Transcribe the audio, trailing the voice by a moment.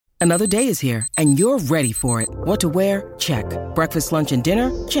Another day is here, and you're ready for it. What to wear? Check. Breakfast, lunch, and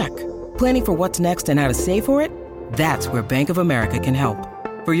dinner? Check. Planning for what's next and how to save for it? That's where Bank of America can help.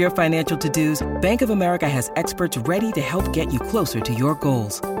 For your financial to-dos, Bank of America has experts ready to help get you closer to your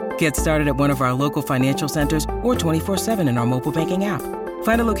goals. Get started at one of our local financial centers or 24/7 in our mobile banking app.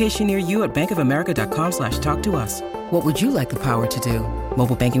 Find a location near you at bankofamerica.com/talktous. What would you like the power to do?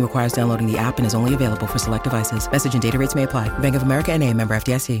 Mobile banking requires downloading the app and is only available for select devices. Message and data rates may apply. Bank of America N.A., member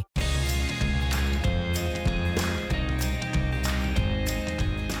FDIC.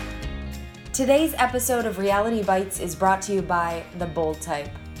 Today's episode of Reality Bites is brought to you by The Bold Type,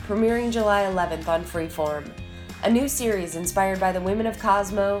 premiering July 11th on Freeform. A new series inspired by the women of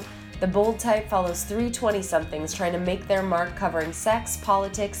Cosmo, The Bold Type follows three 20-somethings trying to make their mark covering sex,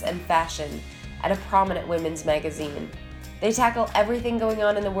 politics, and fashion at a prominent women's magazine. They tackle everything going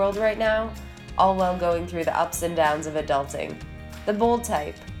on in the world right now, all while going through the ups and downs of adulting. The Bold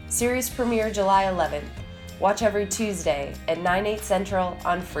Type, series premiere July 11th. Watch every Tuesday at 9/8 Central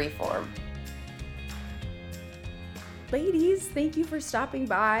on Freeform. Ladies, thank you for stopping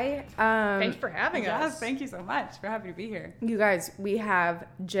by. Thanks for having us. Yes, thank you so much. We're happy to be here. You guys, we have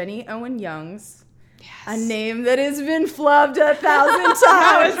Jenny Owen Youngs, a name that has been flubbed 1,000 times.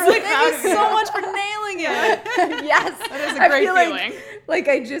 I was really proud of you so much for nailing it. Yes. That is a great feeling. Like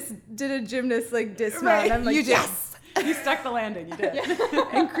I just did a gymnast dismount. Right. I'm like, You did. yes. You stuck the landing. You did.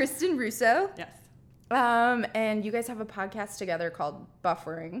 And Kristin Russo. Yes. And you guys have a podcast together called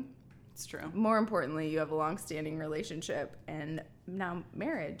Buffering. It's true. More importantly, you have a long-standing relationship and now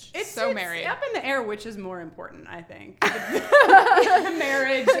marriage. It's married. up in the air, which is more important, I think. The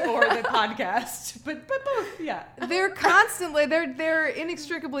marriage or the podcast. But both, yeah. They're constantly, they're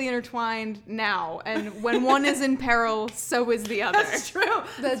inextricably intertwined now. And when one is in peril, so is the other. That's true.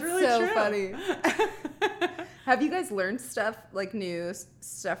 That's really so true. funny. Have you guys learned stuff, new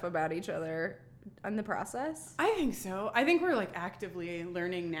stuff about each other in the process? I think so. I think we're actively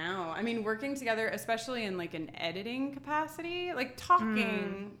learning now. I mean, working together, especially in an editing capacity,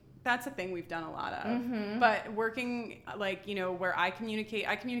 talking, that's a thing we've done a lot of. Mm-hmm. But working where I communicate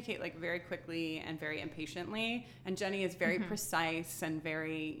very quickly and very impatiently, and Jenny is very precise and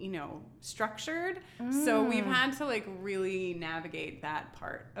very, structured. So we've had to really navigate that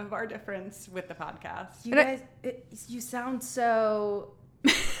part of our difference with the podcast. You guys, you sound so...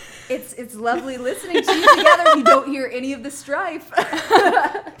 It's lovely listening to you together. You don't hear any of the strife.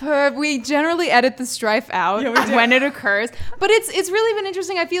 We generally edit the strife out when it occurs. But it's really been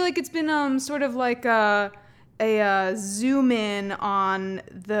interesting. I feel like it's been sort of like a zoom in on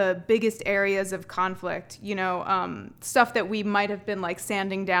the biggest areas of conflict. Stuff that we might have been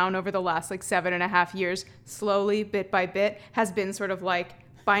sanding down over the last 7.5 years, slowly, bit by bit, has been sort of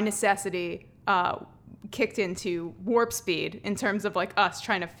by necessity kicked into warp speed in terms of us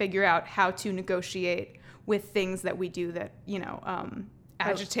trying to figure out how to negotiate with things that we do that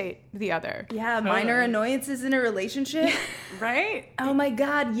agitate the other. Yeah, minor annoyances in a relationship. Right? Oh my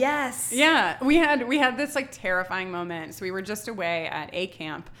God, yes. Yeah, we had this terrifying moment. So we were just away at a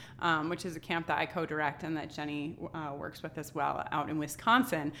camp, which is a camp that I co-direct and that Jenny works with as well out in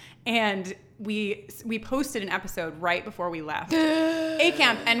Wisconsin. And we posted an episode right before we left a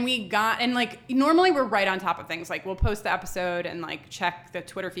camp, and normally we're right on top of things. We'll post the episode and check the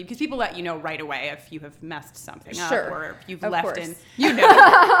Twitter feed because people let you know right away if you have messed something up or if you've left in.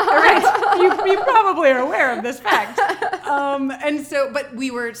 Right. You probably are aware of this fact. But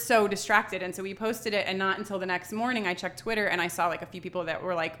we were so distracted, and so we posted it, and not until the next morning I checked Twitter and I saw a few people that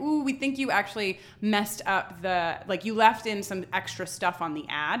were ooh, we think you actually messed up you left in some extra stuff on the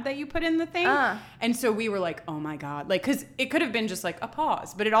ad that you put in the thing. And so we were oh my God, because it could have been just a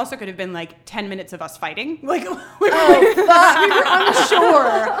pause, but it also could have been 10 minutes of us fighting. We were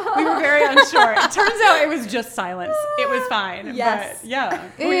unsure. We were very unsure. It turns out it was just silence. It was fine. Yes. But yeah.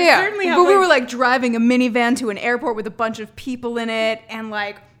 We were driving a minivan to an airport with a bunch of people in it and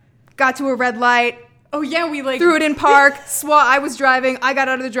got to a red light. Oh yeah, we threw it in park. I was driving. I got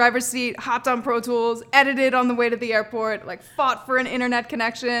out of the driver's seat, hopped on Pro Tools, edited on the way to the airport. Fought for an internet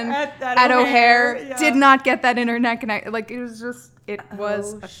connection at O'Hare. Yeah. Did not get that internet connection. It was just. It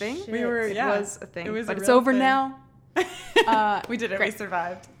was a thing. Shit. It was a thing. But it's over thing. now. We did it. Great. We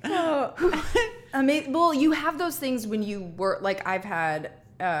survived. Well, you have those things when you work. I've had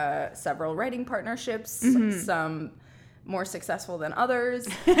several writing partnerships. Some more successful than others.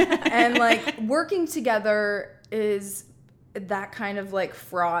 And working together is that kind of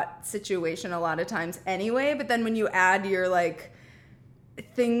fraught situation a lot of times anyway. But then when you add your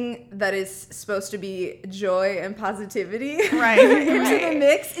thing that is supposed to be joy and positivity into the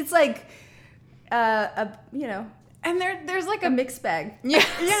mix, it's And there's like a mixed bag.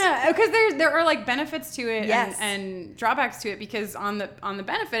 Yeah, because there are like benefits to it Yes. and drawbacks to it, because on the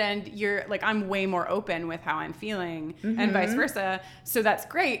benefit end, you're like, I'm way more open with how I'm feeling and vice versa. So that's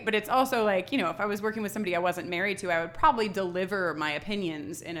great. But it's also like, you know, if I was working with somebody I wasn't married to, I would probably deliver my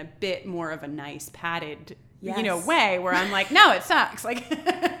opinions in a bit more of a nice, padded, you know, way where I'm like, no, it sucks. Like,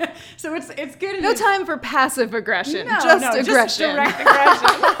 so it's good. No time for passive aggression. No, just aggression. Just direct aggression.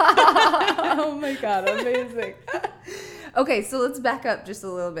 Oh my God, amazing. Okay, so let's back up just a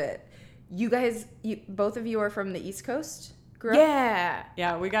little bit. You guys, both of you are from the East Coast? Grew up? Yeah.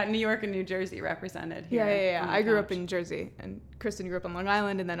 Yeah, we got New York and New Jersey represented here. Yeah. I grew up in Jersey, and Kristin grew up on Long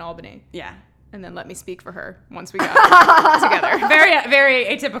Island and then Albany. Yeah. And then let me speak for her once we got together. Very, very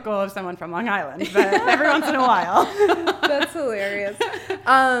atypical of someone from Long Island, but every once in a while. That's hilarious.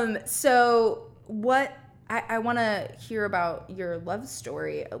 So what I want to hear about your love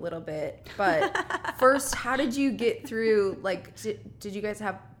story a little bit, but first, how did you get through, like, did you guys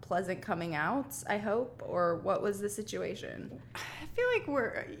have pleasant coming outs, I hope, or what was the situation? I feel like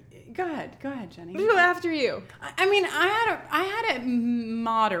go ahead, Jenny. After you. I mean, I had a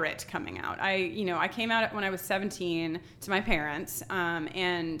moderate coming out. I came out when I was 17 to my parents,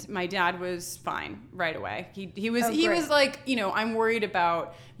 and my dad was fine right away. He was like, you know, I'm worried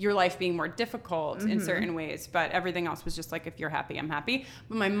about your life being more difficult in certain ways, but everything else was just like, if you're happy, I'm happy.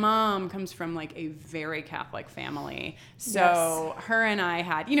 But my mom comes from like a very Catholic family, so her and I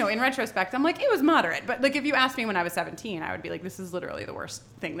had, you know, in retrospect, I'm like, it was moderate. But like, if you asked me when I was 17, I would be like, this is literally the worst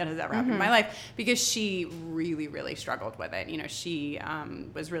thing that has ever happened in my life, because she really, really struggled with it. You know, she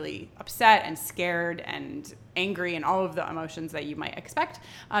was really upset and scared and angry and all of the emotions that you might expect.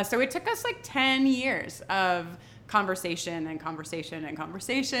 So it took us like 10 years of conversation and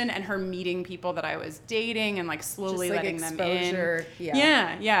her meeting people that I was dating and like slowly Just, like, letting exposure. them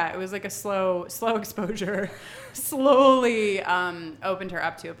in. Yeah. It was like a slow exposure. Slowly opened her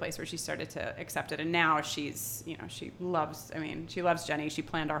up to a place where she started to accept it. And now she's, you know, she loves Jenny. She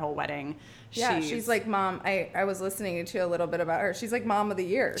planned our whole wedding. Yeah, she's like mom. I was listening to a little bit about her. She's like mom of the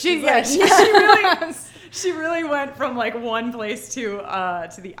year. She really went from like one place to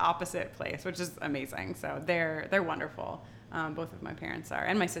the opposite place, which is amazing. So they're wonderful. Both of my parents are,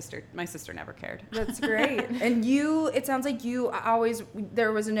 and my sister never cared. That's great. And it sounds like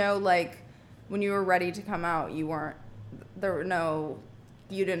there was no, like, when you were ready to come out, you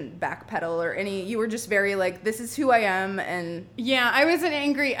didn't backpedal or you were just very like, this is who I am. And yeah, I was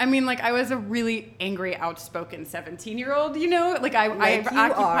I was a really angry, outspoken 17-year-old, you know, like I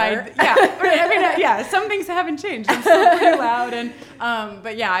occupied, yeah, I mean, yeah, some things haven't changed. I'm still pretty loud. And,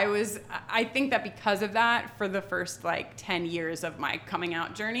 but yeah, I think that because of that, for the first like 10 years of my coming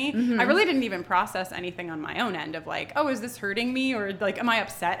out journey, I really didn't even process anything on my own end of like, oh, is this hurting me? Or like, am I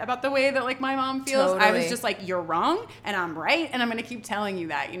upset about the way that like my mom feels? Totally. I was just like, you're wrong and I'm right. And I'm going to keep telling you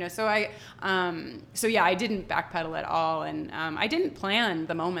that, you know? So I didn't backpedal at all. And I didn't plan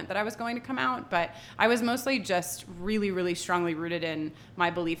the moment that I was going to come out, but I was mostly just really, really strongly rooted in my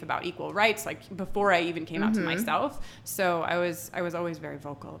belief about equal rights, like before I even came out to myself. So I was always very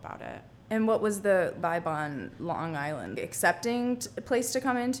vocal about it. And what was the vibe on Long Island? Accepting place to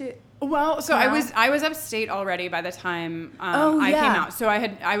come into? Well, so I was upstate already by the time I came out. So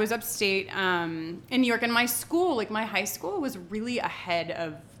I was upstate in New York, and my school, like my high school, was really ahead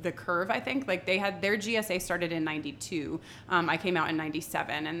of the curve, I think. Like they had their GSA started in 92. I came out in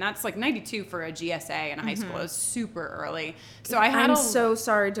 97, and that's like 92 for a GSA in a high school is super early. So I'm so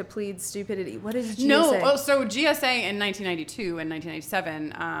sorry to plead stupidity. What is GSA? No, so GSA in 1992 and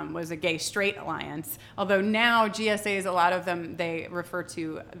 1997 was a gay-straight alliance. Although now GSAs, a lot of them, they refer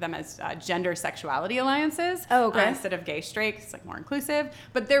to them as gender sexuality alliances. Oh, okay. Instead of gay-straight, it's like more inclusive.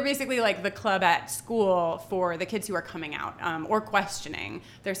 But they're basically like the club at school for the kids who are coming out or questioning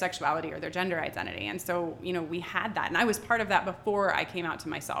their sexuality or their gender identity. And so, you know, we had that. And I was part of that before I came out to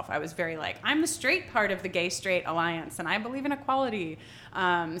myself. I was very like, I'm the straight part of the gay-straight alliance, and I believe in equality.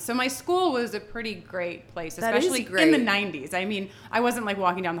 So my school was a pretty great place, especially in the 90s. I mean, I wasn't like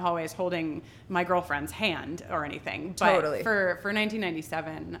walking down the hallways holding my girlfriend's hand or anything. But totally. For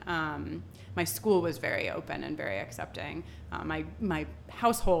 1997, my school was very open and very accepting. My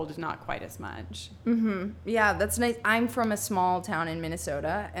household, not quite as much. Mm-hmm. Yeah, that's nice. I'm from a small town in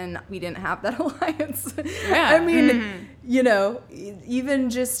Minnesota, and we didn't have that alliance. Yeah. I mean, you know, even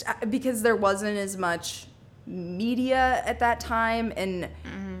just because there wasn't as much media at that time, and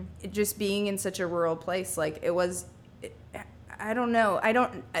just being in such a rural place, like it was, I don't know.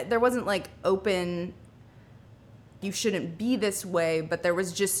 There wasn't like open you shouldn't be this way, but there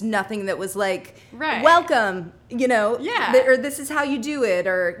was just nothing that was like, right. welcome, you know, yeah. Or this is how you do it,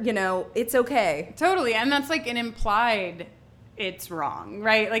 or, you know, it's okay. Totally. And that's like an implied it's wrong,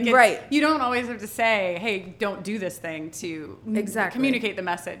 right? Like, right. You don't always have to say, hey, don't do this thing to communicate the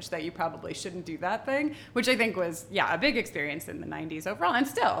message that you probably shouldn't do that thing, which I think was, a big experience in the 90s overall. And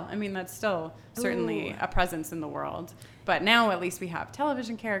still, I mean, that's still certainly a presence in the world. But now at least we have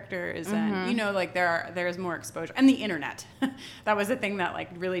television characters and, you know, like there's more exposure. And the internet. That was a thing that like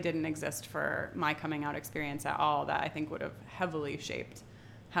really didn't exist for my coming out experience at all, that I think would have heavily shaped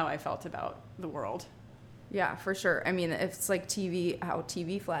how I felt about the world. Yeah, for sure. I mean, it's like how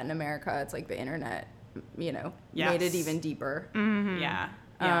TV flattened America, it's like the internet, you know, made it even deeper. Mm-hmm.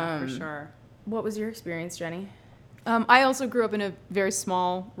 Yeah, for sure. What was your experience, Jenny? I also grew up in a very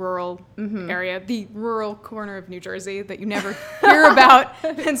small rural area, the rural corner of New Jersey that you never hear about.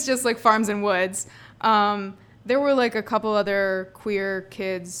 It's just like farms and woods. There were like a couple other queer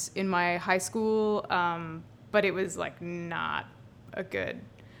kids in my high school, but it was like not a good...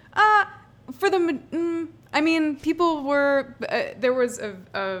 I mean, people were... there was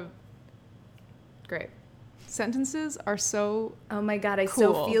a... Great. Sentences are so oh my god, I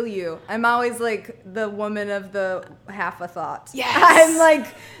cool. so feel you. I'm always like the woman of the half a thought. Yes. I'm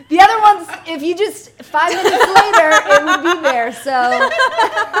like the other ones, if you just 5 minutes later it would be there. So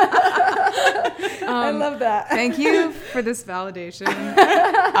I love that. Thank you for this validation.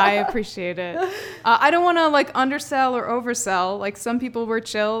 I appreciate it. I don't want to like undersell or oversell. Like some people were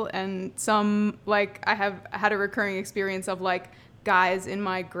chill and some like I had a recurring experience of like guys in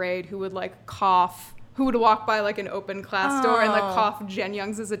my grade who would like cough, who would walk by like an open class door and like cough Jen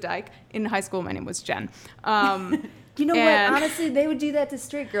Young's as a dyke. In high school, my name was Jen. You know what? Honestly, they would do that to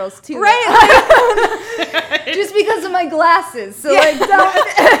straight girls too. Right? Just because of my glasses. So like,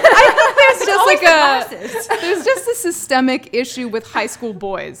 I think there's just like there's just a systemic issue with high school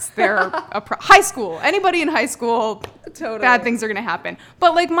boys. They're high school. Anybody in high school, totally bad things are gonna happen.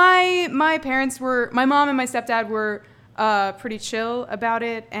 But like my mom and my stepdad were pretty chill about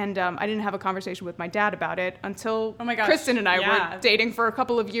it, and I didn't have a conversation with my dad about it until Kristin and I were dating for a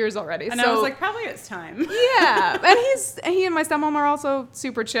couple of years already. And so, I was like, probably it's time. Yeah, and he and my stepmom are also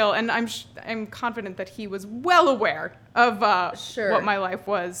super chill, and I'm confident that he was well aware of what my life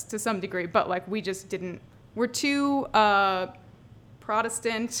was to some degree, but like we just didn't. We're too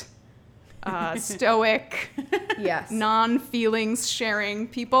Protestant, stoic, non-feelings sharing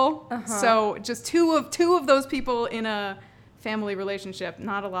people. So just two of those people in a family relationship,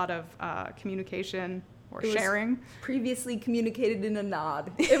 not a lot of communication or sharing. Previously communicated in a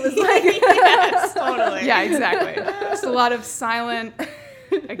nod. It was like yes, totally. Yeah, exactly. Just a lot of silent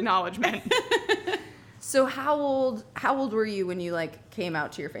acknowledgement. So how old were you when you like came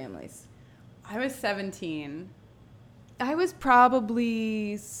out to your families? I was 17. I was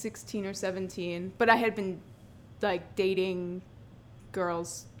probably 16 or 17, but I had been like dating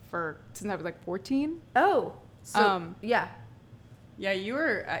girls since I was like 14. Oh, so yeah, you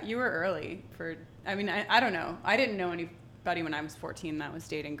were early for. I mean, I don't know. I didn't know anybody when I was 14 that was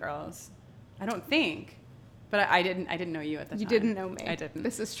dating girls. I don't think, but I didn't know you at the time. You didn't know me. I didn't.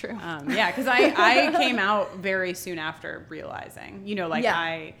 This is true. Yeah, because I came out very soon after realizing. You know, like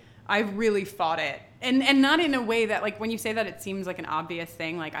I really fought it. And not in a way that, like, when you say that, it seems like an obvious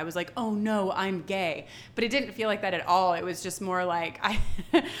thing. Like, I was like, oh, no, I'm gay. But it didn't feel like that at all. It was just more like,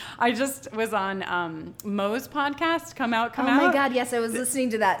 I just was on Mo's podcast, Come Out. Oh, my God, yes, I was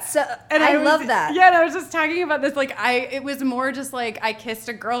listening to that. So, and I love that. Yeah, and I was just talking about this. Like, it was more just like, I kissed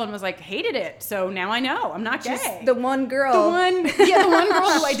a girl and was like, hated it. So now I know. I'm not gay. Just the one girl. The one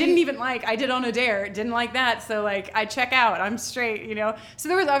girl who I didn't even like. I did on a dare. Didn't like that. So, like, I check out. I'm straight, you know. So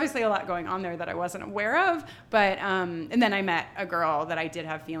there was obviously a lot going on there that I wasn't aware of, but and then I met a girl that I did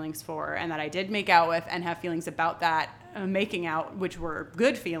have feelings for and that I did make out with and have feelings about that making out, which were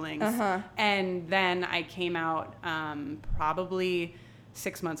good feelings. And then I came out probably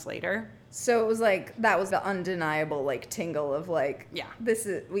 6 months later. So it was like, that was the undeniable like tingle of like, this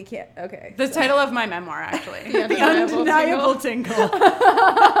is, we can't, okay. The title of my memoir, actually. The undeniable tingle.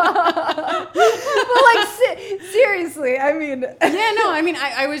 But like, seriously, I mean. Yeah, no, I mean,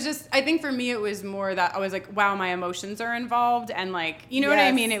 I was just, I think for me it was more that I was like, wow, my emotions are involved. And like, you know what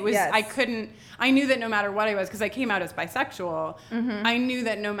I mean? It was, I knew that no matter what I was, because I came out as bisexual, I knew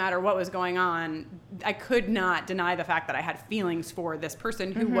that no matter what was going on, I could not deny the fact that I had feelings for this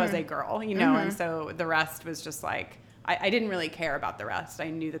person who was a girl, you know, and so the rest was just like, I didn't really care about the rest. I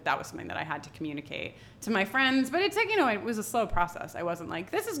knew that was something that I had to communicate to my friends, but it's like, you know, it was a slow process. I wasn't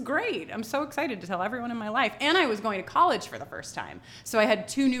like, this is great. I'm so excited to tell everyone in my life. And I was going to college for the first time. So I had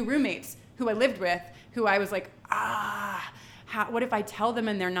 2 new roommates who I lived with who I was like, what if I tell them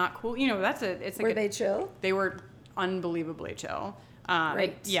and they're not cool? You know, Were they chill? They were unbelievably chill.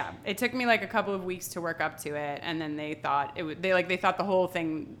 Right. Yeah. It took me like a couple of weeks to work up to it, and then they thought they thought the whole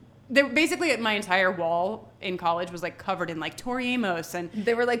thing. Basically, my entire wall in college was like covered in like Tori Amos, and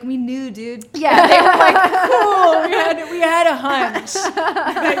They were like, we knew, dude. yeah, they were like, cool. We had a hunch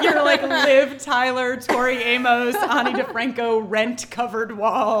that your like Liv Tyler, Tori Amos, Ani DeFranco rent covered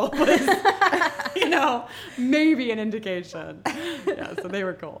wall was, you know, maybe an indication. Yeah, so they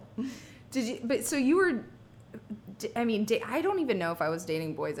were cool. Did you? But so you were. I mean, I don't even know if I was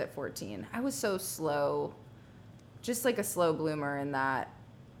dating boys at 14. I was so slow, just like a slow bloomer in that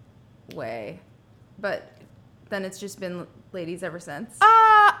way. But then it's just been ladies ever since.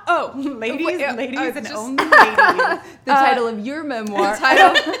 Ladies and just, only ladies. The title of your memoir.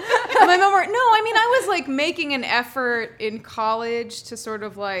 My memoir. No, I mean, I was like making an effort in college to sort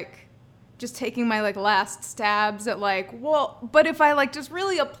of like just taking my like last stabs at like, well, but if I like just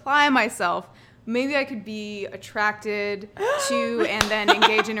really apply myself, maybe I could be attracted to and then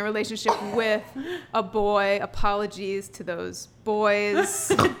engage in a relationship with a boy. Apologies to those boys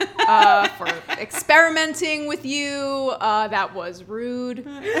for experimenting with you. That was rude.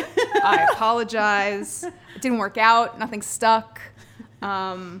 I apologize. It didn't work out. Nothing stuck.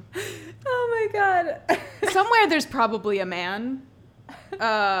 Oh my God. Somewhere there's probably a man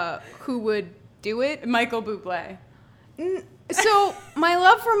who would do it. Michael Bublé. So my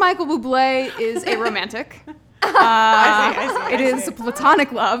love for Michael Bublé is a romantic. I see. It is a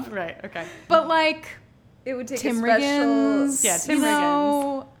platonic love. Right. Okay. But like It would take Tim a special... Riggins. Yeah, Tim you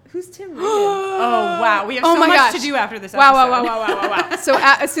know. Who's Tim Riggins? Oh wow, we have Oh so my much gosh. to do after this episode. Wow. So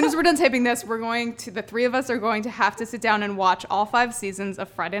as soon as we're done taping this, the three of us are going to have to sit down and watch all 5 seasons of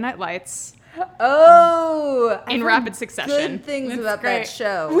Friday Night Lights. Oh, In rapid succession. Good things It's about great. that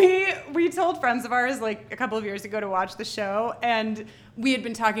show. We told friends of ours like a couple of years ago to watch the show, and we had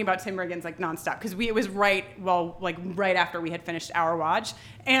been talking about Tim Riggins like nonstop because it was right after we had finished our watch,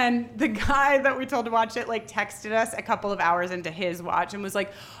 and the guy that we told to watch it like texted us a couple of hours into his watch and was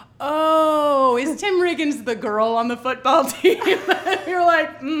like, "Oh, is Tim Riggins the girl on the football team?" We were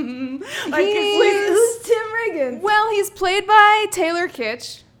like, "Mm-hmm." Like, Who's Tim Riggins? Well, he's played by Taylor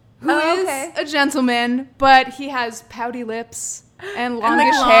Kitsch, who is a gentleman, but he has pouty lips and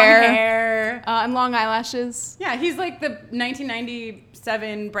longish long hair. And long eyelashes. Yeah, he's like the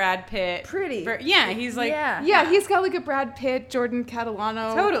 1997 Brad Pitt. Pretty. Yeah, he's like. Yeah, he's got like a Brad Pitt, Jordan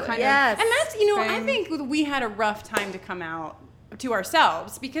Catalano Totally. kind Yes. And that's, you know, I thing. think we had a rough time to come out to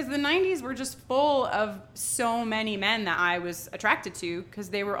ourselves because the 90s were just full of so many men that I was attracted to because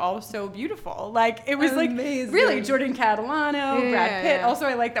they were all so beautiful. Like, it was Amazing. like really Jordan Catalano, Brad Pitt. Yeah. Also,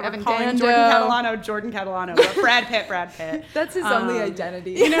 I like that Evan we're calling Dando. Jordan Catalano, but Brad Pitt. That's his only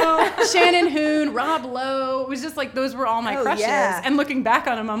identity. You know, Shannon Hoon, Rob Lowe. It was just like, those were all my crushes. yeah. And looking back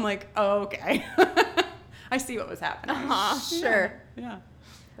on them, I'm like, oh, okay. I see what was happening. Sure. Yeah.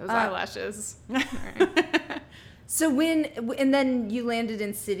 Those eyelashes. So and then you landed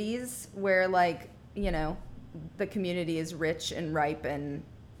in cities where, like, you know, the community is rich and ripe and,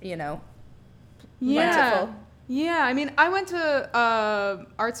 you know, plentiful. Yeah, I mean, I went to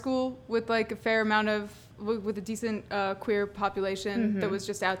art school with like a fair amount of, with a decent queer population that was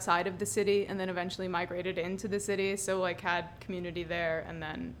just outside of the city and then eventually migrated into the city. So like had community there and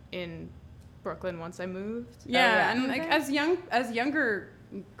then in Brooklyn once I moved. Yeah, and like as younger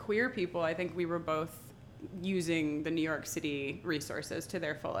queer people, I think we were both using the New York City resources to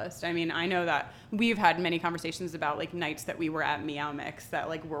their fullest. I mean, I know that we've had many conversations about like nights that we were at Meow Mix that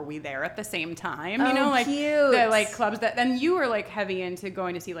like were we there at the same time, you know, like cute. the like clubs that then you were like heavy into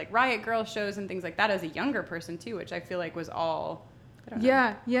going to see like Riot Girl shows and things like that as a younger person too, which I feel like was all I don't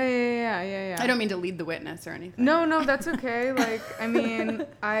know. Yeah. I don't mean to lead the witness or anything. No, that's okay. Like, I mean,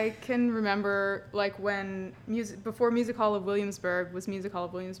 I can remember like when before Music Hall of Williamsburg was Music Hall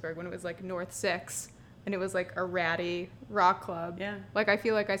of Williamsburg, when it was like North 6 and it was like a ratty rock club. Yeah. Like I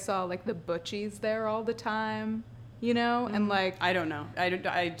feel like I saw like the Butchies there all the time, you know, and like I don't know.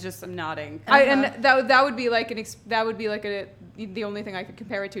 I just am nodding. And that would be like the only thing I could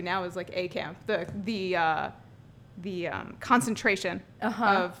compare it to now is like A Camp, the concentration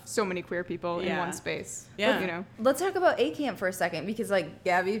of so many queer people in one space. Yeah. You know. Let's talk about A Camp for a second because, like,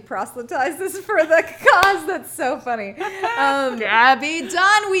 Gabby proselytizes for the cause. That's so funny. Gabby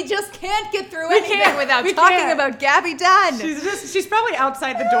Dunn, we just can't get through anything without talking about Gabby Dunn. She's probably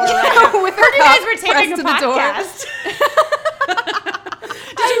outside the door right now. With her Heard you guys were cup taping a pressed to the door. podcast.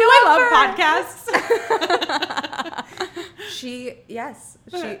 Did you know I love podcasts? She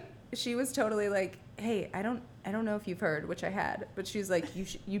she was totally like, hey, I don't know if you've heard, which I had, but she was like,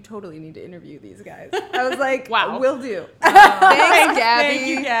 you totally need to interview these guys. I was like, wow, will do. Thanks, Gabby. Thank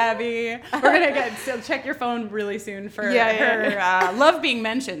you, Gabby. We're gonna check your phone really soon for her love being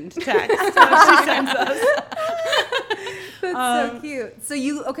mentioned text that she sends us. That's so cute. So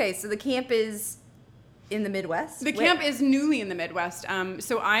so the camp is in the Midwest? The camp is newly in the Midwest.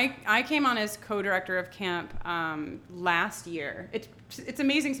 So I came on as co-director of camp last year. It's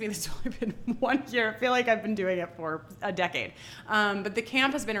amazing to me that it's only been 1 year. I feel like I've been doing it for a decade. But the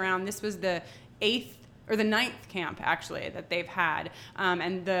camp has been around. This was the 8th or the 9th camp actually that they've had.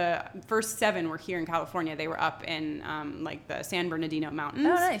 And the first 7 were here in California. They were up in like the San Bernardino Mountains.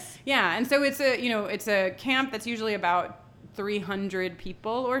 Oh, nice. Yeah, and so it's a camp that's usually about 300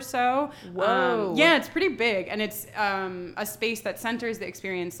 people or so. Whoa. Yeah, it's pretty big, and it's a space that centers the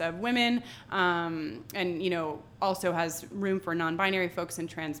experience of women, and also has room for non-binary folks and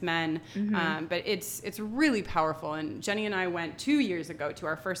trans men. But it's really powerful. And Jenny and I went 2 years ago to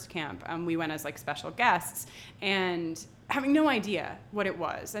our first camp. We went as like special guests, and having no idea what it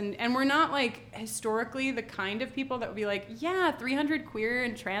was. And we're not like historically the kind of people that would be like, yeah, 300 queer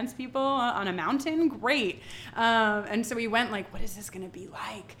and trans people on a mountain, great. And so we went like, what is this gonna be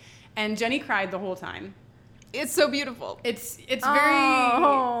like? And Jenny cried the whole time. It's so beautiful. It's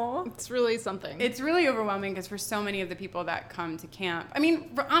very... It's really something. It's really overwhelming because for so many of the people that come to camp, I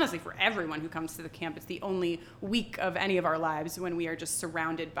mean, honestly, for everyone who comes to the camp, it's the only week of any of our lives when we are just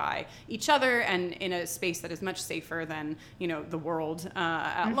surrounded by each other and in a space that is much safer than, the world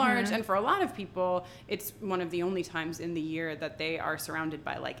at large. And for a lot of people, it's one of the only times in the year that they are surrounded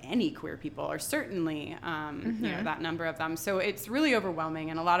by like any queer people, or certainly, that number of them. So it's really overwhelming.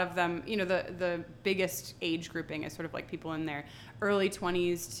 And a lot of them, the biggest age grouping is sort of like people in their early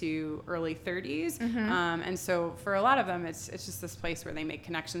 20s to early 30s. And so for a lot of them, it's just this place where they make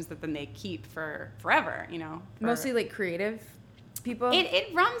connections that then they keep for forever, Mostly like creative people? It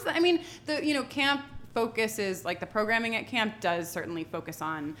runs, I mean, camp focuses, like the programming at camp does certainly focus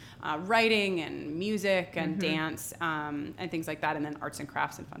on writing and music and dance and things like that, and then arts and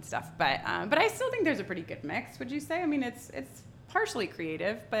crafts and fun stuff. But I still think there's a pretty good mix, would you say? I mean, it's partially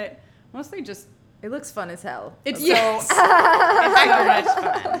creative, but mostly just... It looks fun as hell. It's so much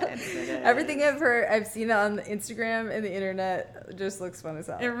fun. Everything I've seen on Instagram and the internet just looks fun as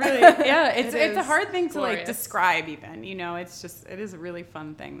hell. It really, yeah. It's a hard thing to glorious. like describe even. It is a really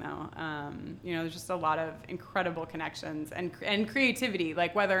fun thing though. There's just a lot of incredible connections and creativity.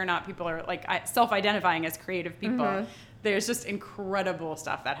 Like whether or not people are like self-identifying as creative people. There's just incredible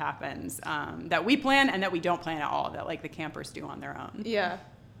stuff that happens that we plan and that we don't plan at all. That like the campers do on their own. Yeah.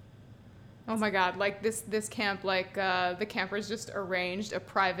 Oh my God, like this camp, like the campers just arranged not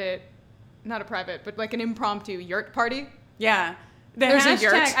a private, but like an impromptu yurt party. Yeah. There's a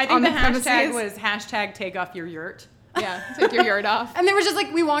yurt I think on the the hashtag premises. was #take off your yurt. Yeah, take your yurt off. And there was just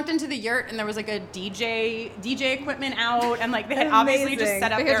like, we walked into the yurt and there was like a DJ equipment out, and like they had obviously just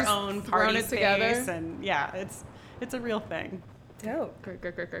set up their own party space. Together. And yeah, it's a real thing. Dope. Great.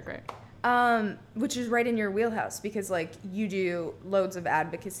 Which is right in your wheelhouse because like you do loads of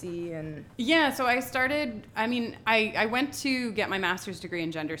advocacy and... Yeah, so I went to get my master's degree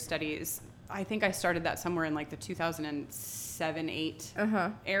in gender studies. I think I started that somewhere in like the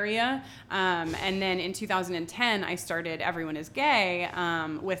 2007-8 area. And then in 2010, I started Everyone is Gay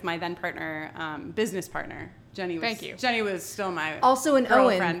with my then business partner. Jenny was still my also an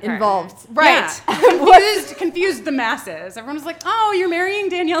Owen partner. Involved. Right. Yeah. Confused the masses. Everyone was like, oh, you're marrying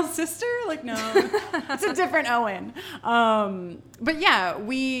Danielle's sister? Like, no, it's a different Owen. But yeah,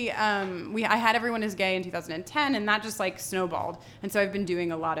 I had Everyone is Gay in 2010, and that just like snowballed. And so I've been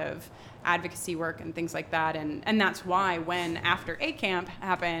doing a lot of advocacy work and things like that. And that's why when after A Camp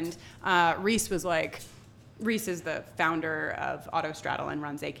happened, Reese is the founder of Autostraddle and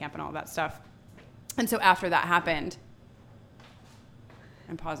runs A Camp and all that stuff. And so after that happened,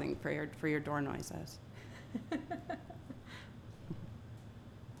 I'm pausing for your door noises.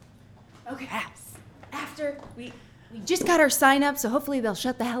 Okay. Yes. After we just got our sign up, so hopefully they'll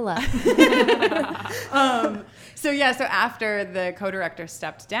shut the hell up. So after the co-director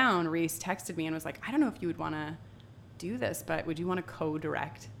stepped down, Reese texted me and was like, I don't know if you would want to do this, but would you want to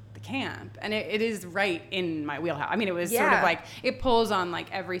co-direct the camp? And it is right in my wheelhouse. I mean, it was sort of like, it pulls on like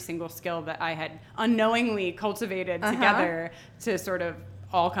every single skill that I had unknowingly cultivated together to sort of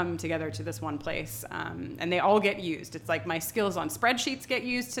all come together to this one place. And they all get used. It's like my skills on spreadsheets get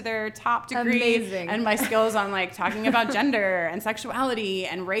used to their top degree. Amazing. And my skills on like talking about gender and sexuality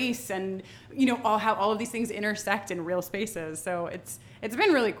and race and, how all of these things intersect in real spaces. So it's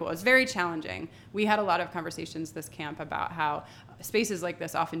been really cool. It's very challenging. We had a lot of conversations this camp about how spaces like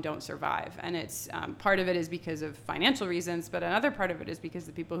this often don't survive. And it's part of it is because of financial reasons, but another part of it is because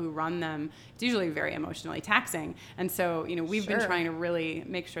the people who run them, it's usually very emotionally taxing. And so, we've been trying to really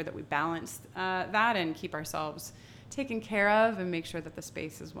make sure that we balance that and keep ourselves taken care of and make sure that the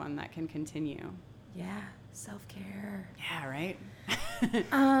space is one that can continue. Yeah, self-care. Yeah, right?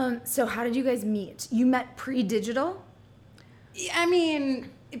 So how did you guys meet? You met pre-digital? I mean,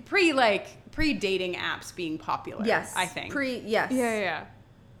 pre-dating apps being popular. Yes. I think. Yes. Yeah.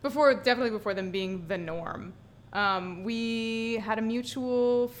 Definitely before them being the norm. We had a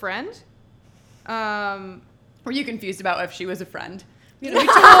mutual friend. Were you confused about if she was a friend? She's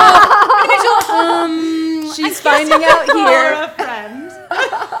finding out here. A friend.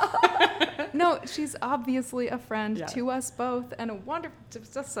 No, she's obviously a friend to us both, and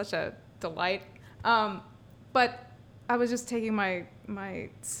just such a delight. But I was just taking my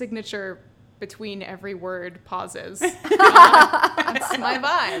signature between every word pauses. That's my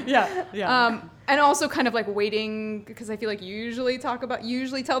vibe. Yeah. And also kind of like waiting, because I feel like you usually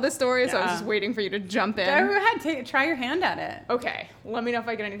tell this story, so I was just waiting for you to jump in. Go ahead, try your hand at it. Okay, let me know if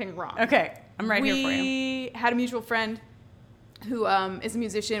I get anything wrong. Okay, I'm right here for you. We had a mutual friend who is a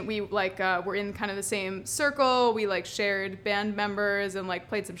musician. We were in kind of the same circle. We shared band members and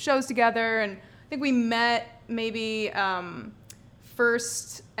played some shows together. And I think we met maybe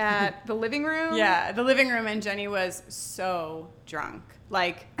first at the living room. Yeah, the living room, and Jenny was so drunk.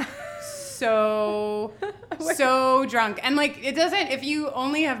 So drunk. And it doesn't, if you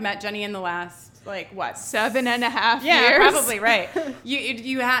only have met Jenny in the last 7.5 years. Yeah, probably, right.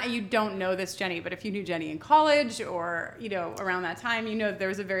 You don't know this Jenny, but if you knew Jenny in college or, around that time, there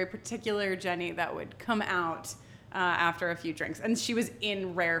was a very particular Jenny that would come out after a few drinks. And she was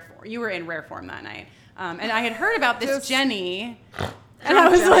in rare form. You were in rare form that night. And I had heard about this Jenny, and I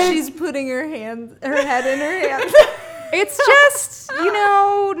was like, she's putting her head in her hands. It's just,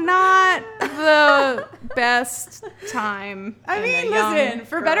 not the best time. I mean, listen,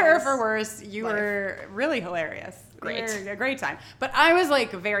 for better or for worse, you were really hilarious. Great. You were a great time. But I was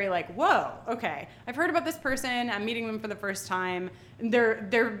very whoa, okay. I've heard about this person. I'm meeting them for the first time.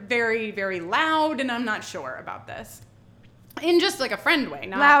 They're very, very loud, and I'm not sure about this. In just a friend way.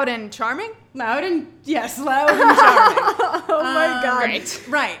 Not loud and charming? Loud and charming. Oh my God. Great.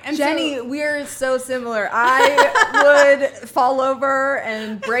 Right. And Jenny, we're so similar. I would fall over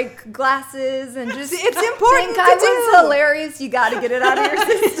and break glasses and just it's important think I to was do. Hilarious. You got to get it out of your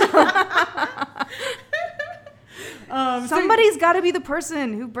system. Somebody's got to be the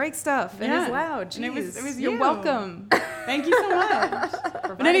person who breaks stuff and is loud. Jeez. And it was You're you. welcome. Thank you so much.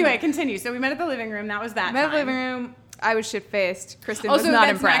 But anyway, continue. So we met at the living room. That was that Met at time. the living room. I was shit-faced. Kristin was not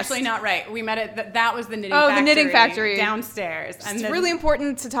that's impressed. actually not right. We met at that was the knitting factory. Oh, the knitting factory downstairs. It's really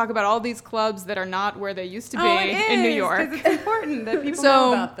important to talk about all these clubs that are not where they used to be in New York. Because it's important that people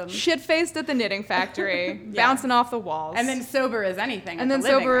know about them. Shit-faced at the knitting factory, bouncing off the walls, and then sober as anything. and at then the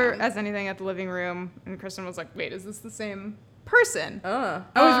living sober room. as anything at the living room. And Kristin was like, "Wait, is this the same person?" I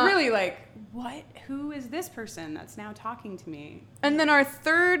was really what? Who is this person that's now talking to me? And then our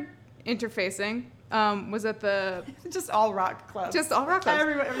third interfacing was at the Just all rock clubs. Just all rock clubs.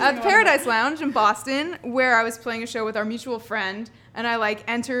 Every At the single Paradise Lounge in Boston, where I was playing a show with our mutual friend, and I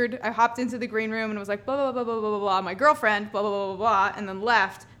hopped into the green room and was like, blah, blah, blah, blah, blah, blah, blah, my girlfriend, blah, blah, blah, blah, blah, and then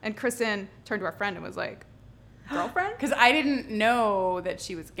left, and Kristin turned to our friend and was like, girlfriend? Because I didn't know that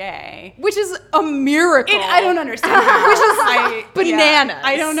she was gay. Which is a miracle. I don't understand. Which is bananas.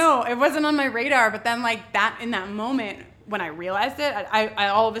 I don't know. It wasn't on my radar, but then that in that moment, when I realized it, I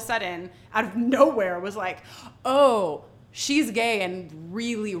all of a sudden, out of nowhere, was like, oh, she's gay and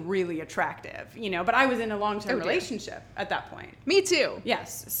really, really attractive, But I was in a long-term relationship at that point. Me too.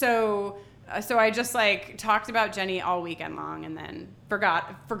 Yes. So I just talked about Jenny all weekend long and then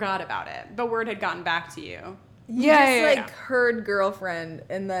forgot about it. But word had gotten back to you. You just heard girlfriend,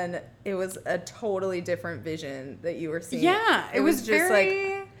 and then it was a totally different vision that you were seeing. Yeah, it was just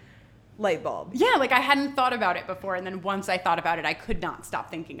very light bulb. Yeah, I hadn't thought about it before, and then once I thought about it, I could not stop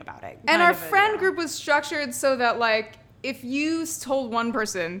thinking about it. And our friend group was structured so that if you told one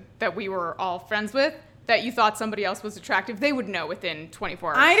person that we were all friends with that you thought somebody else was attractive, they would know within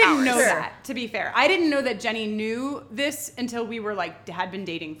 24 hours. I didn't know that, to be fair. I didn't know that Jenny knew this until we were had been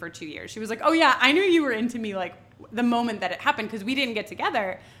dating for 2 years. She was like, oh yeah, I knew you were into me the moment that it happened, because we didn't get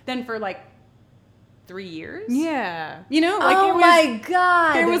together then for 3 years. Yeah. Oh my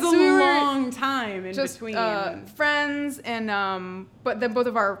God. There was a long time in just, between. Friends, and but then both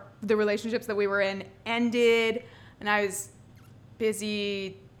of the relationships that we were in ended, and I was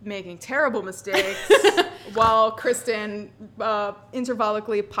busy making terrible mistakes, while Kristin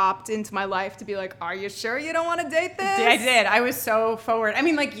intervallically popped into my life to be like, are you sure you don't want to date this? I did. I was so forward. I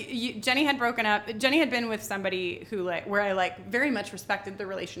mean, like, Jenny had broken up. Jenny had been with somebody who, like, where I, like, very much respected the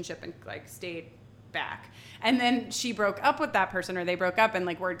relationship and, like, stayed back. And then she broke up with that person, or they broke up, and,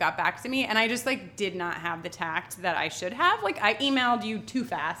 like, word got back to me, and I just, like, did not have the tact that I should have. Like, I emailed you too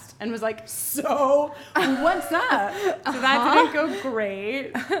fast and was like, so what's up? So that didn't go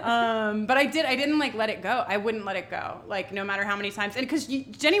great. But I didn't, like, let it go. I wouldn't let it go, like, no matter how many times. And because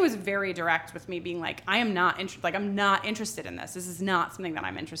Jenny was very direct with me, being like, I'm not interested in this. This is not something that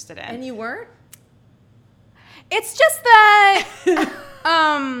I'm interested in. And you weren't? It's just that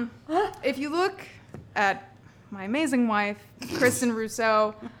if you look at my amazing wife, Kristin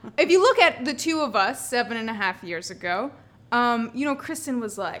Russo, if you look at the two of us 7.5 years ago, Kristin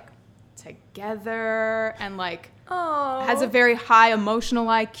was like together and like has a very high emotional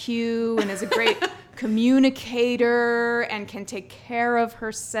IQ and is a great communicator and can take care of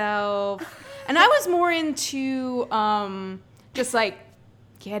herself. And I was more into just like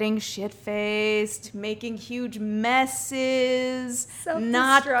getting shit-faced, making huge messes,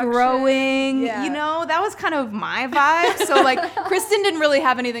 not growing. Yeah. That was kind of my vibe. So, like, Kristin didn't really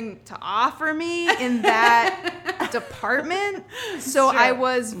have anything to offer me in that department. So sure.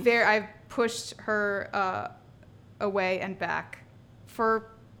 I pushed her away and back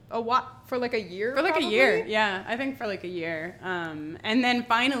for a while. For like a year? For like probably? A year, yeah. I think for like a year. And then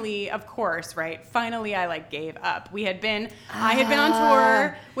finally, of course, right? Finally, I like gave up. I had been on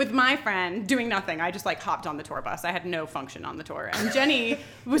tour with my friend doing nothing. I just like hopped on the tour bus. I had no function on the tour. And Jenny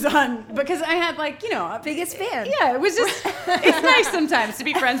was on, because I had like, biggest fan. Yeah, it was just, it's nice sometimes to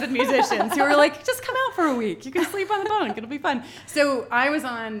be friends with musicians who are like, just come out for a week. You can sleep on the bunk. It'll be fun. So I was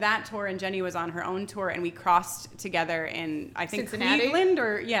on that tour and Jenny was on her own tour, and we crossed together in, I think, Cincinnati? Cleveland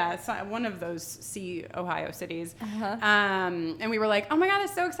one of those Ohio cities. And we were like, oh my God,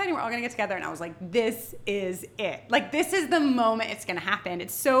 it's so exciting. We're all going to get together. And I was like, this is it. Like, this is the moment it's going to happen.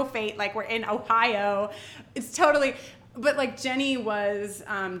 It's so fate. Like, we're in Ohio. It's totally... But like Jenny was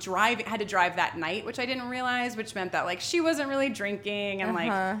had to drive that night, which I didn't realize, which meant that like she wasn't really drinking and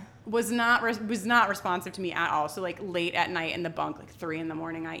like was not responsive to me at all. So like late at night in the bunk, like 3 a.m,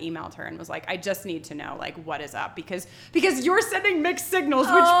 I emailed her and was like, I just need to know like what is up because you're sending mixed signals.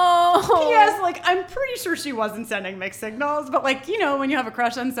 Which P.S. like I'm pretty sure she wasn't sending mixed signals, but like when you have a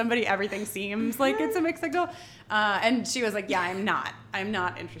crush on somebody, everything seems like it's a mixed signal. And she was like, yeah, I'm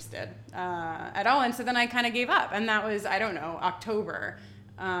not interested at all. And so then I kind of gave up, and that was, I don't know, October,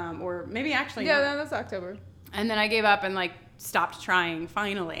 or maybe actually. Yeah, no, that's October. And then I gave up and like stopped trying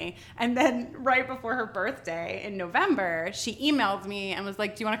finally. And then right before her birthday in November, she emailed me and was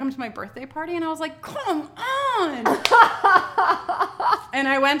like, do you want to come to my birthday party? And I was like, come on. And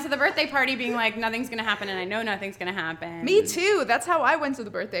I went to the birthday party being like, nothing's going to happen. And I know nothing's going to happen. Me too. That's how I went to the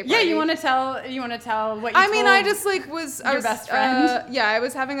birthday party. Yeah. You want to tell what you told I just like your best friend. I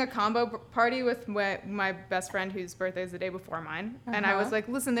was having a combo party with my best friend whose birthday is the day before mine. And I was like,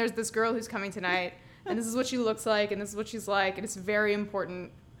 listen, there's this girl who's coming tonight. And this is what she looks like, and this is what she's like, and it's very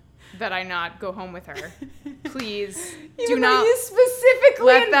important that I not go home with her. Please, do not. You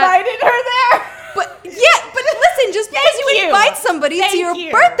specifically invited her there. But listen, just because you invite somebody to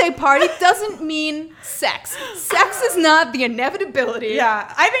your birthday party doesn't mean sex. Sex is not the inevitability.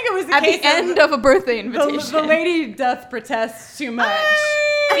 Yeah, I think it was at the end of a birthday invitation. The lady doth protest too much.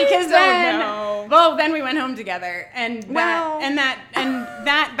 Because then we went home together, and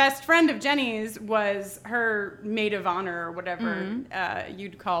that best friend of Jenny's was her maid of honor or whatever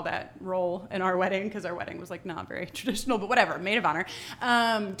you'd call that role in our wedding, because our wedding was like not very traditional, but whatever, maid of honor,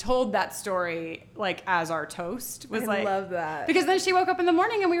 told that story like as our toast. I love that, because then she woke up in the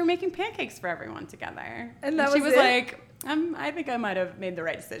morning and we were making pancakes for everyone together, and she was like, I think I might have made the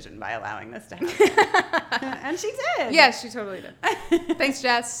right decision by allowing this to happen. And she did. Yeah, she totally did. Thanks,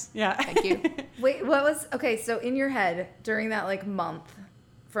 Jess. Yeah. Thank you. Wait, so in your head during that like month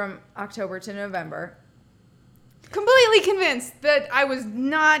from October to November, completely convinced that I was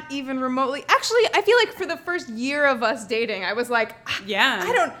not even remotely. Actually, I feel like for the first year of us dating, I was like,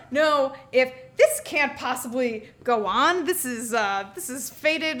 I don't know if this can't possibly go on. This is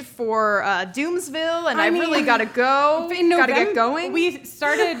fated for Doomsville, and I really gotta go. Gotta get going. We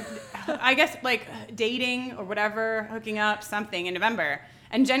started, I guess, like dating or whatever, hooking up, something in November,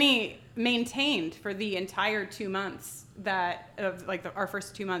 and Jenny maintained for the entire 2 months our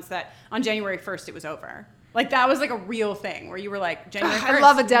first 2 months that on January 1st it was over. Like that was like a real thing where you were like, January 1st. I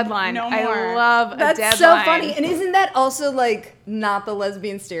love a deadline. No more. I love a deadline. That's so funny. And isn't that also like not the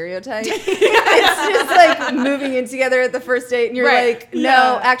lesbian stereotype? It's just like moving in together at the first date and you're like,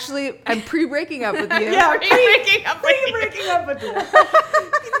 no, actually, I'm pre-breaking up with you. Yeah, pre-breaking up with you.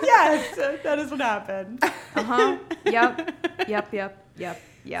 Yes, that is what happened.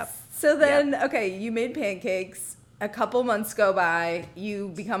 Yep. So then, okay, you made pancakes. A couple months go by. You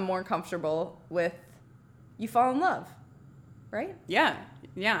become more comfortable with, you fall in love, right? Yeah.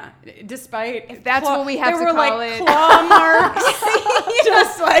 Despite If that's what we have to call like it. Claw marks.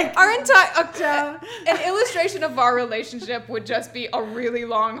 Just like Our entire an illustration of our relationship would just be a really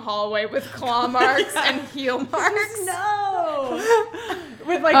long hallway with claw marks and heel marks. no.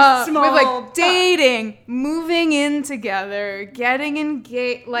 With like small, with like dating, moving in together, getting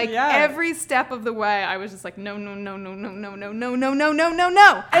engaged, like every step of the way, I was just like, no. And then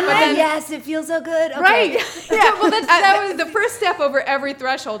yes, it feels so good. Okay. Right. Yeah. Well, that was the first step over every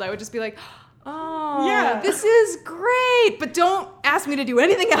threshold. I would just be like, oh, this is great, but don't ask me to do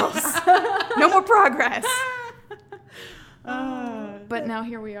anything else. No more progress. But now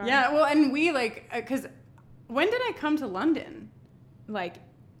here we are. Yeah. Well, and we like, because when did I come to London? Like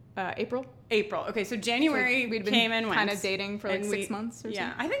April. Okay, so January we'd been came and went. kind of dating for like 6 months or something.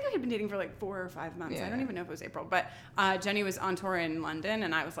 Yeah, I think I had been dating for like 4 or 5 months. I don't even know if it was April. But Jenny was on tour in London,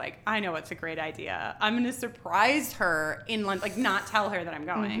 and I was like, I know it's a great idea. I'm going to surprise her in London, like not tell her that I'm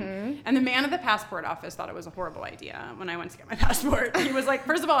going. Mm-hmm. And the man at the passport office thought it was a horrible idea when I went to get my passport. He was like,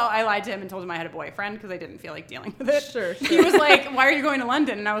 first of all, I lied to him and told him I had a boyfriend because I didn't feel like dealing with it. Sure. He was like, why are you going to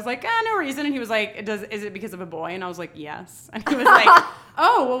London? And I was like, no reason. And he was like, is it because of a boy? And I was like, yes. And he was like,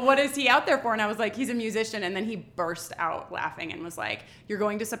 oh, well, what is he out there for? And I was like, he's a musician. And then he burst out laughing and was like, you're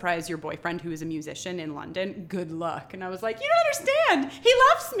going to surprise your boyfriend who is a musician in London? Good luck. And I was like, you don't understand. He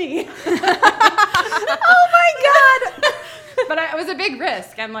loves me. Oh my God. But it was a big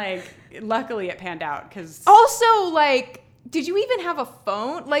risk. And like, luckily it panned out because. Also, like, did you even have a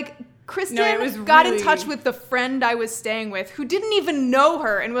phone? Like, Kristin got in touch with the friend I was staying with who didn't even know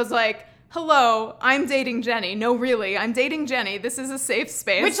her and was like, hello, I'm dating Jenny. No, really, I'm dating Jenny. This is a safe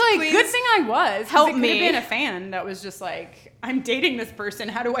space. Which, like, please good thing I was. help me. It could have been a fan that was just like, I'm dating this person.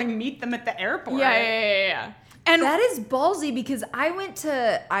 How do I meet them at the airport? Yeah. And that is ballsy because I went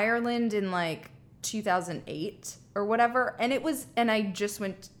to Ireland in like 2008 or whatever, and I just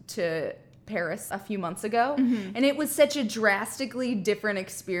went to Paris a few months ago, and it was such a drastically different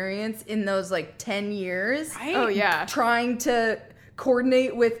experience in those like 10 years. Right? Oh yeah, trying to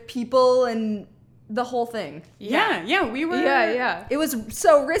coordinate with people and the whole thing. Yeah, we were. Yeah. It was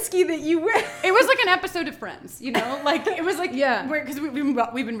so risky that you went. It was like an episode of Friends, you know? Like, it was like, yeah. Because we've been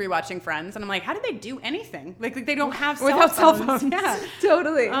rewatching Friends, and I'm like, how do they do anything? Like they don't have without cell cell phones. Yeah.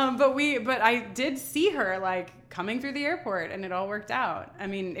 Totally. But I did see her, like, coming through the airport, and it all worked out. I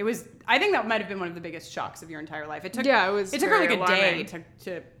mean, I think that might have been one of the biggest shocks of your entire life. It took her like a day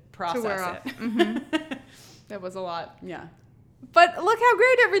to process it. Mm-hmm. That was a lot. Yeah. But look how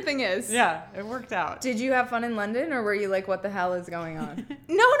great everything is. Yeah, it worked out. Did you have fun in London, or were you like, what the hell is going on?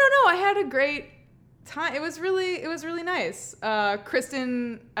 No. I had a great time. It was really nice.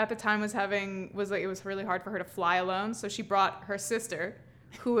 Kristin at the time was like, it was really hard for her to fly alone, so she brought her sister,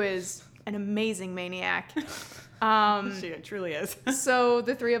 who is an amazing maniac. She truly is. So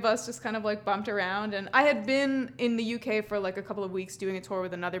the three of us just kind of like bumped around, and I had been in the UK for like a couple of weeks doing a tour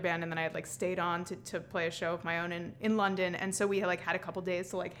with another band, and then I had like stayed on to play a show of my own in London, and so we had like had a couple days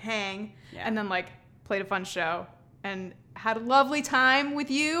to like hang, and then like played a fun show and had a lovely time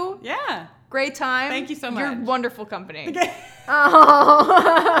with you. Yeah. Great time. Thank you so much. You're wonderful company. Okay.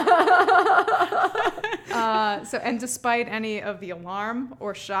 So, and despite any of the alarm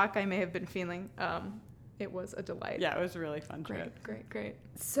or shock I may have been feeling, it was a delight. Yeah, it was a really fun trip. Great.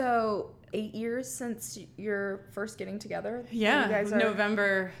 So 8 years since you're first getting together? Yeah, you guys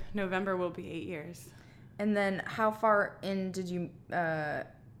are... November will be 8 years. And then how far in did you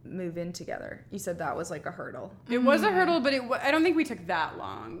move in together? You said that was like a hurdle. It was a hurdle, but I don't think we took that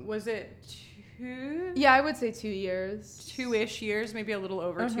long. Was it 2? Yeah, I would say 2 years. 2-ish years, maybe a little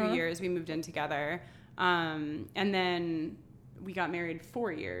over 2 years. We moved in together. And then we got married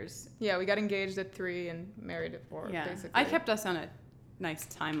 4 years. Yeah, we got engaged at 3 and married at 4, basically. I kept us on a nice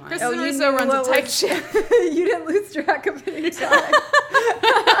timeline. Kristin Russo runs a tight ship. You didn't lose track of any time.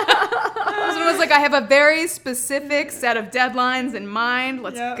 Kristin was like, I have a very specific set of deadlines in mind.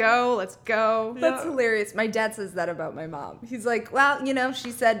 Let's go. That's hilarious. My dad says that about my mom. He's like, well, she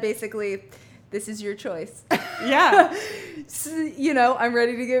said basically this is your choice. Yeah. So, you know, I'm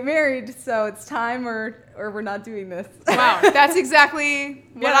ready to get married, so it's time or we're not doing this. Wow, that's exactly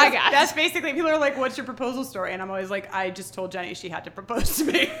what I got. That's basically, people are like, what's your proposal story? And I'm always like, I just told Jenny she had to propose to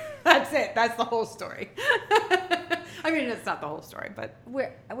me. That's it. That's the whole story. I mean, it's not the whole story, but.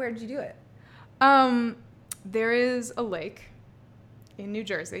 Where did you do it? There is a lake in New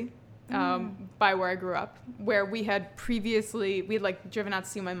Jersey, by where I grew up, where we had like driven out to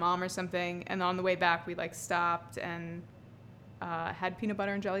see my mom or something, and on the way back we like stopped and had peanut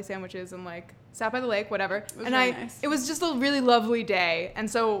butter and jelly sandwiches and like sat by the lake, whatever. It was really nice. It was just a really lovely day, and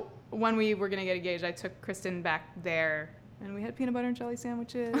so when we were gonna get engaged, I took Kristin back there, and we had peanut butter and jelly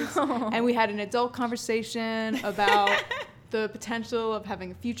sandwiches, and we had an adult conversation about the potential of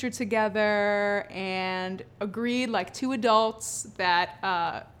having a future together, and agreed like two adults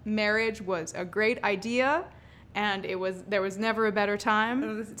that marriage was a great idea, and there was never a better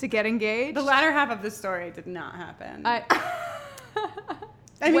time to get engaged. The latter half of the story did not happen.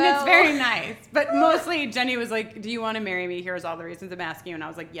 I mean, it's very nice, but mostly Jenny was like, do you want to marry me? Here's all the reasons I'm asking you. And I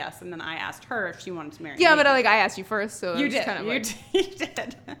was like, yes. And then I asked her if she wanted to marry me. Yeah, but I asked you first, so you it's did. kind of like, You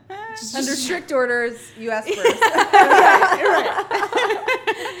did. Under strict orders, you asked first.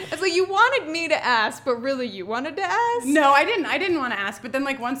 it's like you wanted me to ask, but really you wanted to ask? No, I didn't. I didn't want to ask. But then,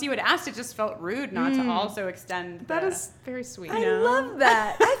 like, once you had asked, it just felt rude not to also extend. That is very sweet. I love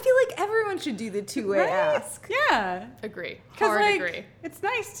that. I feel like everyone should do the two-way ask. Yeah. Agree. Because, like, agree. it's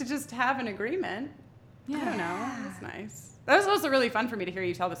nice to just have an agreement. Yeah. I don't know. It's nice. That was also really fun for me to hear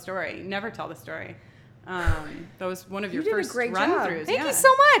you tell the story. You never tell the story. That was one of your did a first great run-throughs. job. Thank you so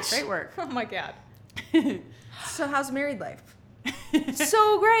much. Great work. Oh my God. So how's married life?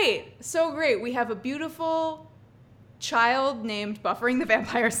 So great. So great. We have a beautiful child named Buffering the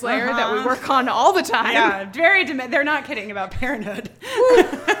Vampire Slayer that we work on all the time. Yeah, very they're not kidding about parenthood.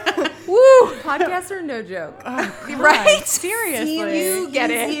 Woo! Podcasts are no joke. Right? Seriously. You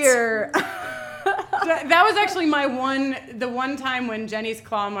get it. Easier. That was actually the one time when Jenny's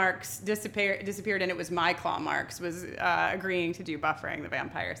claw marks disappeared and it was my claw marks, was agreeing to do Buffering the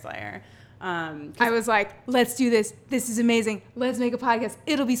Vampire Slayer. I was like, let's do this. This is amazing. Let's make a podcast.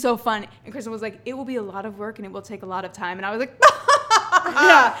 It'll be so fun. And Kristin was like, it will be a lot of work and it will take a lot of time. And I was like,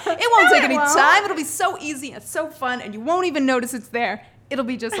 yeah, it won't take any time. It'll be so easy and so fun, and you won't even notice it's there. It'll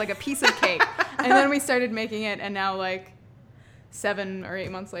be just like a piece of cake. And then we started making it, and now like 7 or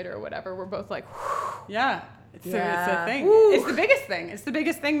 8 months later or whatever, we're both like, whew. Yeah. It's a thing. Woo. It's the biggest thing. It's the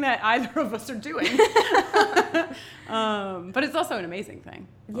biggest thing that either of us are doing. But it's also an amazing thing.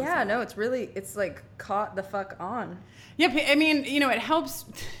 Yeah, no, it's like caught the fuck on. Yep, I mean, you know, it helps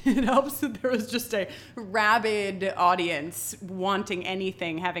that there was just a rabid audience wanting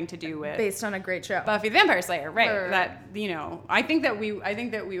anything having to do with Based on a great show. Buffy the Vampire Slayer, right? Right. That, you know, I think we'd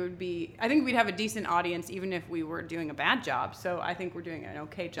have a decent audience even if we were doing a bad job. So I think we're doing an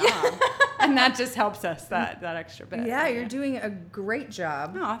okay job, and that just helps us that extra bit. Yeah, you're doing a great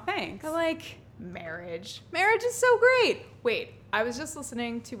job. Oh, thanks. I like marriage. Marriage is so great. Wait, I was just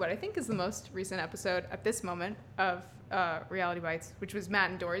listening to what I think is the most recent episode at this moment of Reality Bites, which was Matt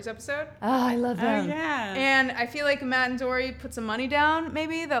and Dory's episode. Oh, I love Oh them. yeah. And I feel like Matt and Dory put some money down,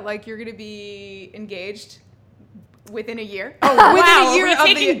 maybe, that like you're gonna be engaged within a year. Oh, within wow. a year Are we of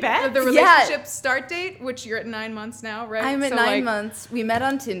taking the bets? relationship start date, which you're at 9 months now, right? I'm at So, 9 like, months. We met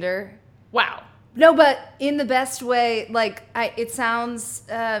on Tinder. Wow. No, but in the best way. Like, it sounds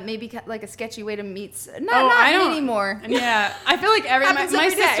maybe like a sketchy way to meet. Not anymore. Yeah, I feel like Happens my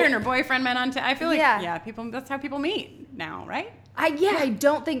every day. sister and her boyfriend met on. I feel like Yeah. people. That's how people meet now, right? I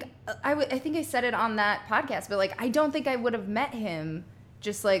don't think I think I said it on that podcast, but like I don't think I would have met him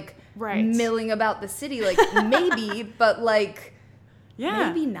just like Right. milling about the city. Like maybe, but like Yeah,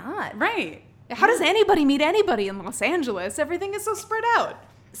 maybe not. right. How does anybody meet anybody in Los Angeles? Everything is so spread out.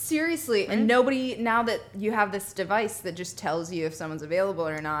 Seriously, and nobody, now that you have this device that just tells you if someone's available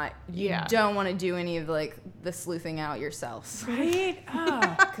or not, you Yeah. don't want to do any of like the sleuthing out yourself. Right? Oh.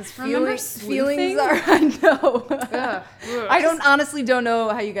 Because Remember feelings sleuthing? are, I know. Ugh. I honestly don't know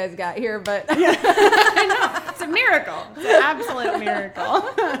how you guys got here, but I know. It's a miracle. It's an absolute miracle.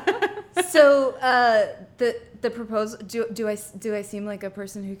 so the proposal. Do I seem like a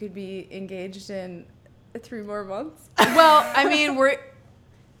person who could be engaged in 3 more months? Well, I mean, we're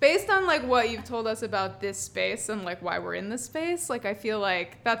based on like what you've told us about this space and like why we're in this space. Like, I feel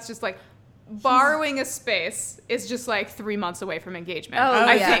like that's just like borrowing a space is just like 3 months away from engagement. Oh,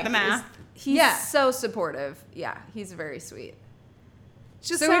 I yeah. did the math. He's Yeah. so supportive. Yeah, he's very sweet.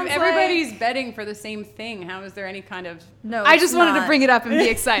 just so sounds if everybody's betting for the same thing, how is there any kind of... No, I just wanted to bring it up and be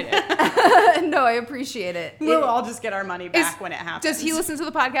excited. No, I apprecight it. We'll all just get our money back when it happens. Does he listen to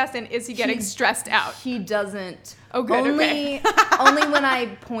the podcast, and is he getting stressed out? He doesn't. Oh, good. Only when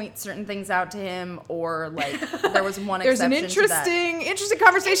I point certain things out to him, or like there was one There's an exception to that. interesting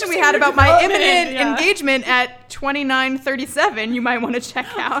conversation we had about my imminent engagement at 29:37. You might want to check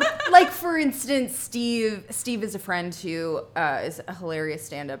out. Like, for instance, Steve is a friend who is a hilarious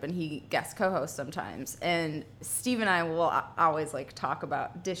stand-up, and he guest co-hosts sometimes. And Steve and I will always like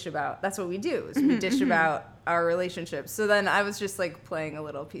dish about. That's what we do. Is we dish about our relationships. So then I was just like playing a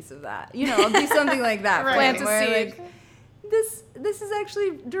little piece of that. You know, I'll do something like that. Right. Plant a seed. Like, this is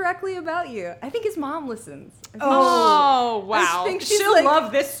actually directly about you. I think his mom listens. Oh, wow. I think she's She'll like,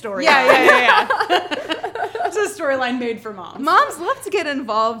 love this story. Yeah. It's a storyline made for moms. Moms love to get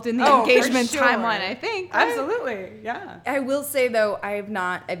involved in the engagement for sure. timeline, I think. Right? Absolutely, yeah. I will say though, I've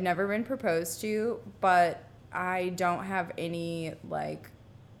never been proposed to, but I don't have any like.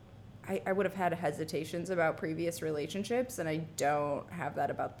 I would have had hesitations about previous relationships, and I don't have that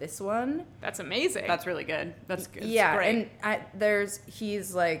about this one. That's amazing. That's really good. That's good. Yeah, great. and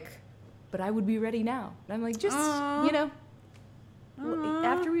he's like, but I would be ready now. And I'm like, just, you know,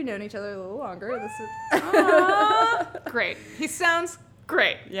 after we've known each other a little longer, this is... Great. He sounds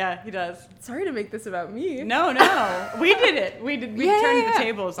great. Yeah, he does. Sorry to make this about me. No. We did it. We turned the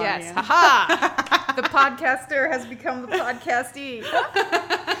tables on Yes. you. Ha-ha. The podcaster has become the podcastee.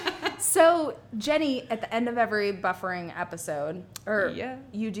 So, Jenny, at the end of every buffering episode,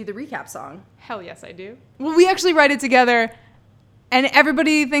 you do the recap song. Hell yes, I do. Well, we actually write it together, and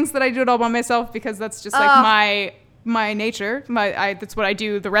everybody thinks that I do it all by myself because that's just like my nature. That's what I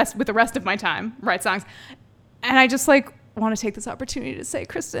do with the rest of my time, write songs. And I just like want to take this opportunity to say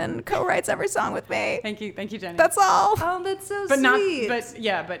Kristin co-writes every song with me. Thank you, Jenny. That's all. Oh, that's so but sweet. But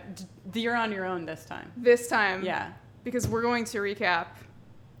you're on your own this time. This time. Yeah. Because we're going to recap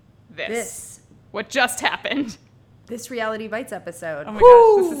this. What just happened. This Reality Bites episode. Oh my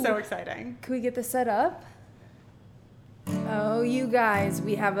gosh, this is so exciting. Can we get this set up? Oh, you guys,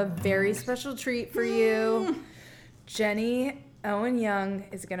 we have a very special treat for you. Jenny Owen Young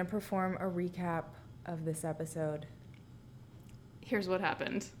is going to perform a recap of this episode. Here's what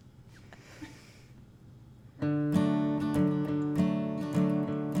happened.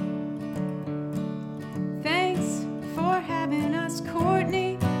 Thanks for having us,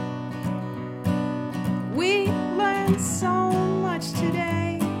 Courtney. We learned so much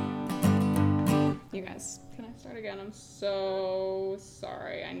today. You guys, can I start again? I'm so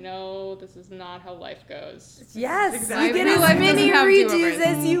sorry. I know this is not how life goes. Yes, exactly. you get Real as life many doesn't have redos do-overs.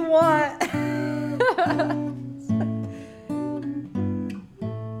 as you want.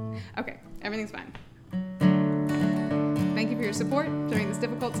 Okay, everything's fine. Thank you for your support during this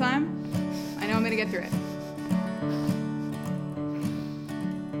difficult time. I know I'm gonna get through it.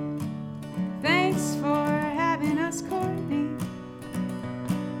 Thanks for having us, Courtney.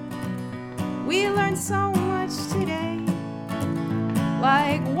 We learned so much today.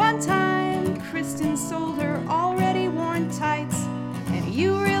 Like one time, Kristin sold her already worn tights. And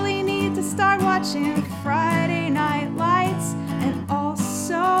you really need to start watching Friday Night Lights. And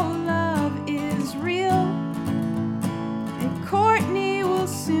also, love is real. And Courtney will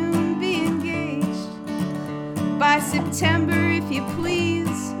soon be engaged. By September, if you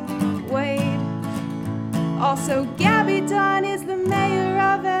please, Wade. Also, Gabby Dunn is the mayor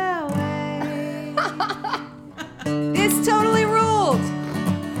of LA. This totally ruled.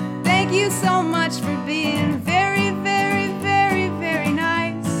 Thank you so much for being very, very, very, very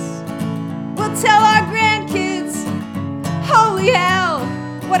nice. We'll tell our grandkids, holy hell,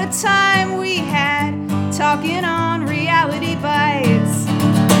 what a time we had talking on Reality Bites.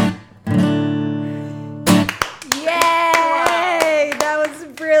 Yay! That was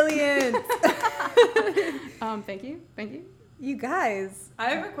brilliant. Thank you. You guys. I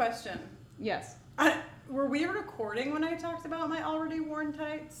have a question. Yes. Were we recording when I talked about my already worn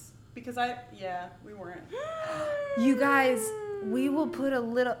tights? Because we weren't. You guys, we will put a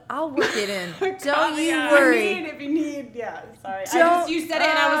little... I'll work it in. Don't you Yeah, worry. if you need, sorry. Don't- You said it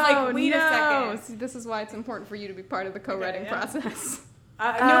and I was like, wait a second. See, this is why it's important for you to be part of the co-writing process.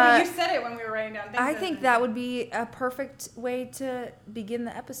 No, but you said it when we were writing down things. I think that would be a perfect way to begin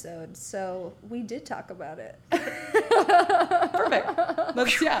the episode. So we did talk about it. Perfect.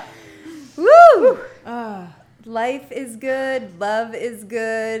 Let's, Woo! Life is good. Love is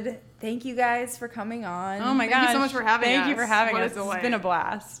good. Thank you guys for coming on. Oh my gosh. Thank you so much for having us. Thank you for having What a us. It's delight. been a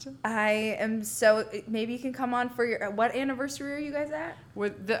blast. I am so... Maybe you can come on for your... What anniversary are you guys at?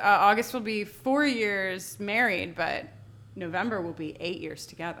 With the August will be 4 years married, but November will be 8 years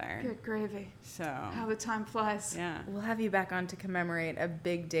together. Good gravy. So How the time flies. yeah. We'll have you back on to commemorate a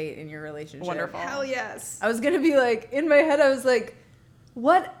big date in your relationship. Wonderful. Hell yes. I was gonna be like, in my head, I was like,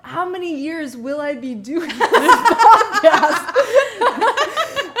 how many years will I be doing this podcast?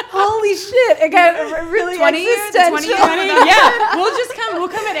 Holy shit. It got really 20 years? existential. 20 Yeah, we'll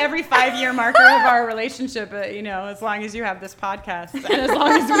come at every 5-year marker of our relationship, as long as you have this podcast and as long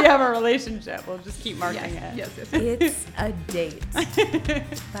as we have a relationship, we'll just keep marking it. Yes. It's a date.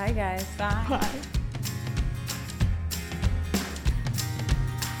 Bye, guys. Bye.